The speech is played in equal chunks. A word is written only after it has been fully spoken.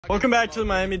Welcome back to the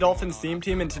Miami Dolphins theme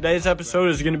team, and today's episode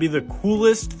is going to be the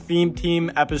coolest theme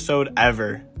team episode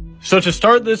ever. So to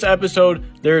start this episode,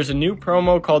 there is a new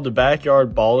promo called the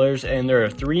Backyard Ballers, and there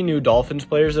are 3 new Dolphins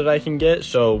players that I can get.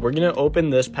 So we're going to open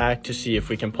this pack to see if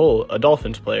we can pull a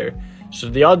Dolphins player. So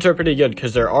the odds are pretty good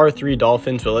because there are 3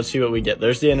 Dolphins, but let's see what we get.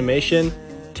 There's the animation.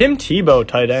 Tim Tebow,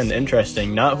 tight end.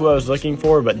 Interesting. Not who I was looking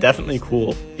for, but definitely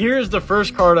cool. Here's the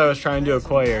first card I was trying to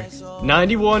acquire.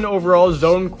 91 overall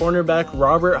zone cornerback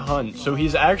Robert Hunt. So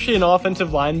he's actually an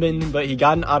offensive lineman, but he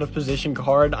got an out of position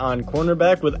card on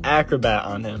cornerback with acrobat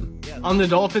on him. On the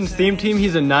Dolphins theme team,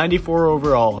 he's a 94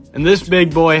 overall. And this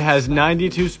big boy has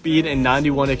 92 speed and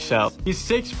 91 excel. He's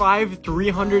 6'5",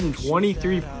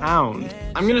 323 pounds.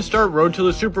 I'm going to start Road to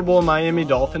the Super Bowl Miami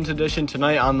Dolphins edition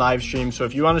tonight on live stream. So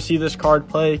if you want to see this card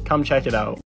play, come check it out.